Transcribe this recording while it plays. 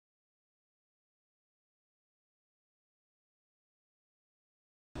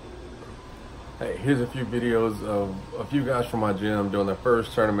Hey, here's a few videos of a few guys from my gym doing their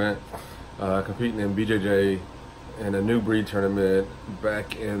first tournament, competing in BJJ in a NewBreed tournament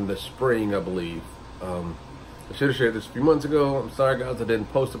back in the spring, I believe. I should have shared this a few months ago. I'm sorry guys, I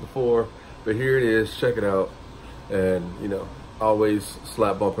didn't post it before, but here it is, check it out. And you know, always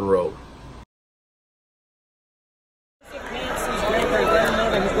slap, bump, and roll.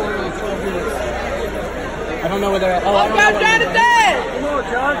 I don't know where they're at. Oh, let's go, Jonathan! Come on,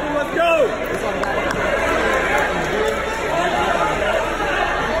 Jonathan, let's go!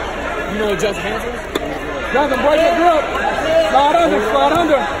 You know what Justin Hands is? Jonathan, break the grip. Slide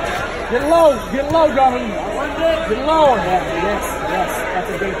under. Get low, Jonathan. Get low. Yes, that's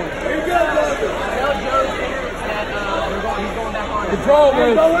a big one. Here you go, Jonathan. Tell Joe's parents that he's going back on. Control,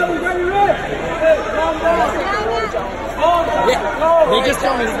 man. Yeah, they just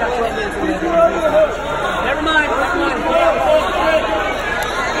told me he's got 12 minutes. Never mind.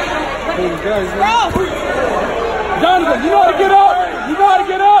 Jonathan, you know how to get up.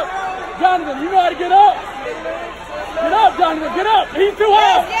 Jonathan, you know how to get up. Get up, Jonathan, get up. He's too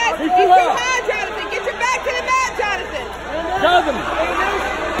high. Yes, he's too high, Jonathan. Get your back to the mat, Jonathan.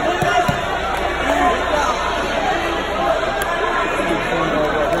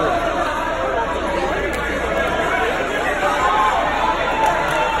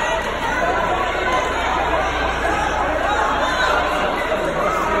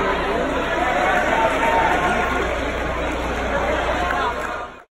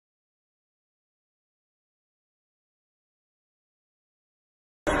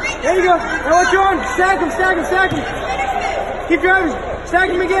 There you go. Now watch your arms. Stack him. Keep driving. Stack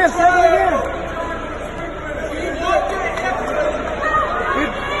him again.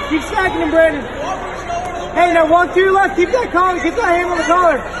 Keep stacking him, Brandon. Hey, now walk to your left. Keep that collar. Keep that hand on the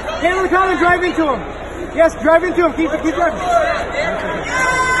collar. Hand on the collar and drive into him. Yes, drive into him. Keep driving.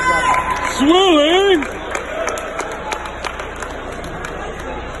 Swilling.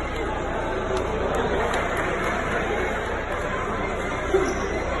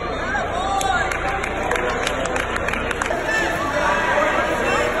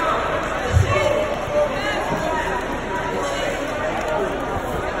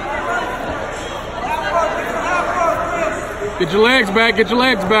 Get your legs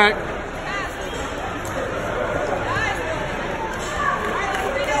back.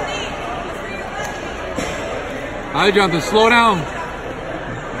 All right, Jonathan, slow down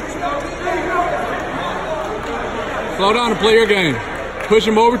and play your game. Push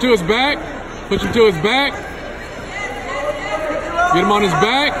him over to his back. Get him on his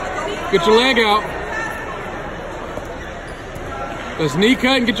back. Get your leg out. Let's knee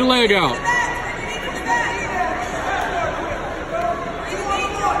cut and get your leg out.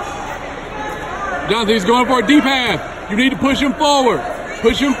 Jonathan, he's going for a deep half. You need to push him forward. You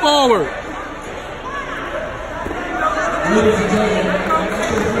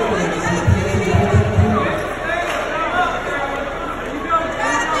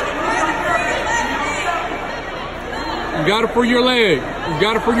got it for your leg.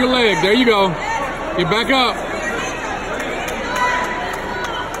 There you go. Get back up.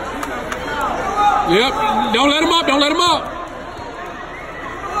 Yep. Don't let him up.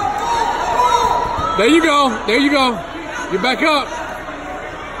 There you go. Get back up.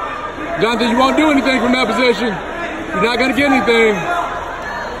 Jonathan, you won't do anything from that position. You're not going to get anything.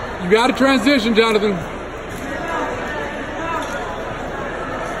 You got to transition, Jonathan.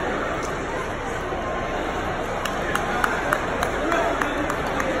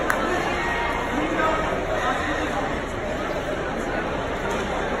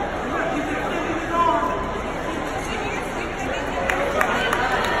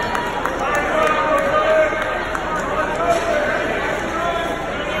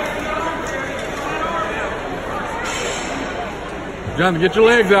 Jonathan, get your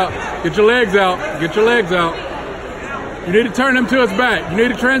legs out. You need to turn him to his back. You need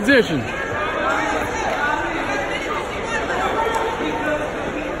to transition.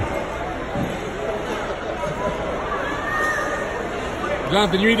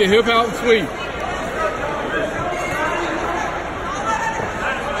 Jonathan, you need to hip out and sweep.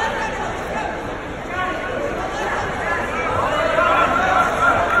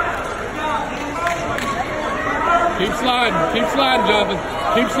 Keep sliding, Jonathan.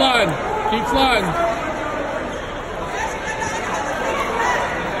 Keep sliding.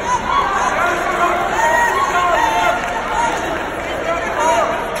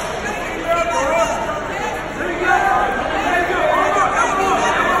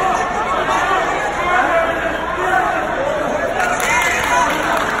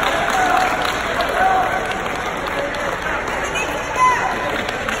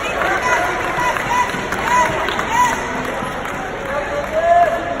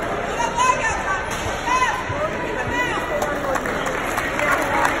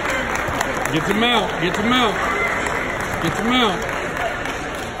 Get to mount. Get to mount. Get to mount.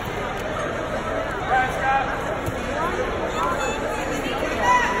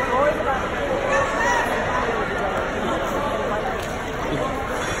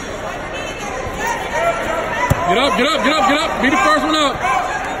 Get up, get up, get up, get up. Be the first one up.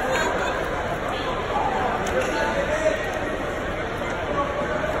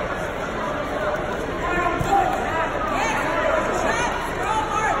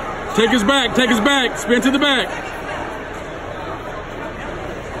 Take his back, take his back. Spin to the back.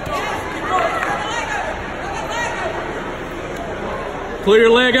 Clear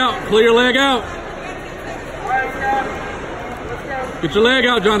your leg out, clear your leg out. Get your leg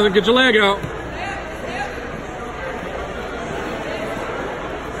out, Jonathan, get your leg out.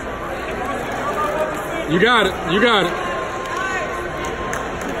 You got it. You got it.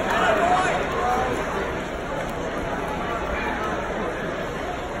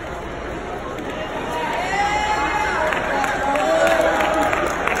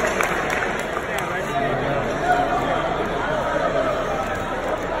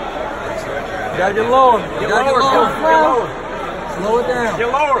 You gotta get lower. You gotta get lower. Slow it down. Get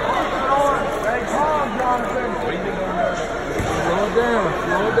lower. Slow it down.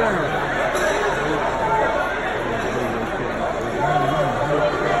 Slow it down.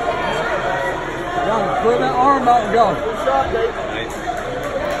 Put that arm out and go. Good shot, Dave.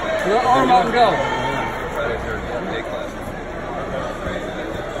 Put that arm out and go.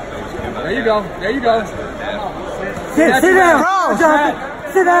 There you go. There you go. Sit down,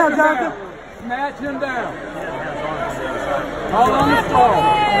 Jonathan. Sit down, Jonathan. Snatch him down. Hold on the floor.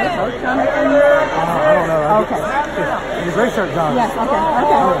 I don't know. Okay. Your gray shirt, Jonathan. Yes, okay.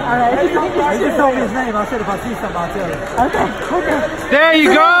 All right. He just told me his name. I said if I see something, I'll tell you. Okay. There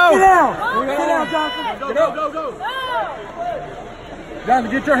you go. Sit down. Sit down, Jonathan. Go.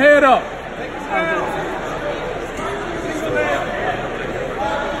 Jonathan, get your head up.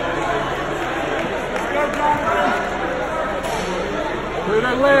 Put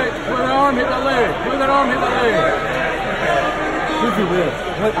that leg, put that arm, hit that leg. Put that arm, hit that leg. Who's he with?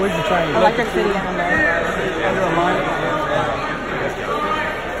 Where's he training? Electric City down there. Under a line.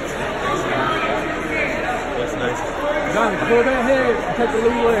 That's nice. Jonathan, pull that head and take the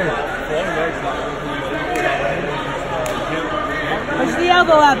lead leg. Push the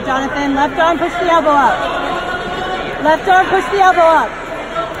elbow up, Jonathan. Left arm, push the elbow up. Left arm, push the elbow up.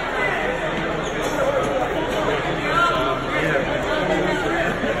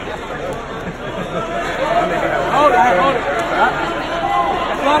 Hold it, hold it.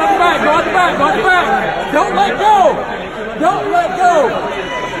 Go out the back, go out the back, go out the back. Don't let go. Don't let go.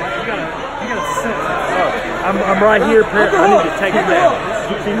 I'm right here. I need to take it down.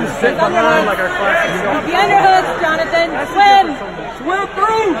 Can you sit behind like our classic? The underhooks, Jonathan. Swim. Swim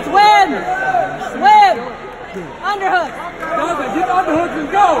through. Swim. Swim. Underhooks. Jonathan, get the underhooks and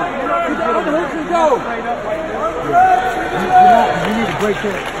go. Get the underhooks and go. You need to break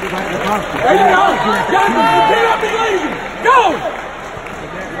the posture. There you go. Jonathan, get up and lazy. Go.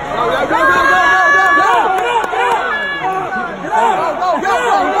 Go.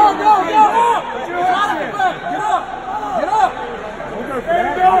 Get up.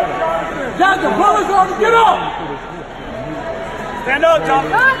 Jonathan, pull his arm and get up. Stand up,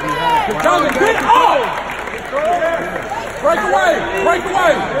 Jonathan. Jonathan, get up. Break away. Break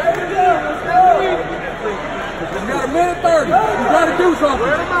away. You got a minute 30. You got to do something.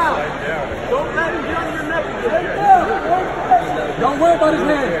 Don't let him get on your neck. Don't worry about his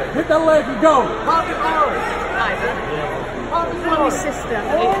hand. Hit that leg and go. My sister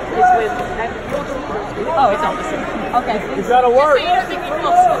is with. Oh, it's opposite. Okay. You gotta work.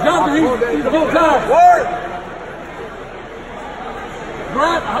 Jonathan, he's full time. Work.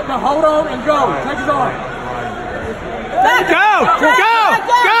 Grab, hold on and go. Take his arm. Back. Go. Drag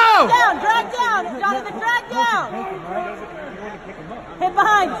down. Jonathan, drag down. Hit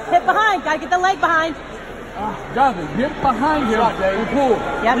behind. Gotta get the leg behind. Jonathan, get behind him and pull.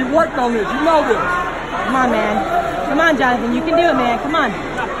 Yep. We worked on this. You know this. Come on, man. Come on, Jonathan. You can do it, man. Come on.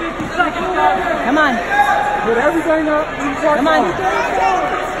 Come on. Put everything up. Come on.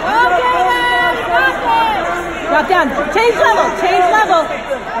 Drop down. Change level.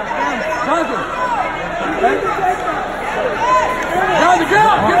 Jonathan. Jonathan, get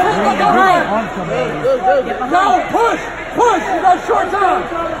up. Get behind. No, push. You got short time.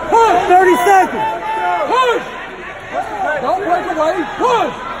 Push. 30 seconds. Push. Don't break away.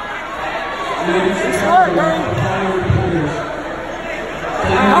 Push.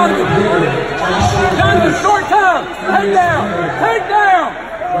 Jonathan, short time. Take down.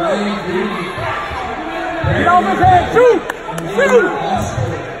 Get off his head. Shoot.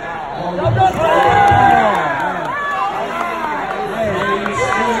 Come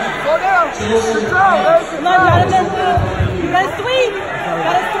on, Jonathan. You gotta sweep. You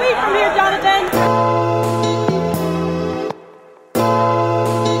gotta sweep from here, Jonathan.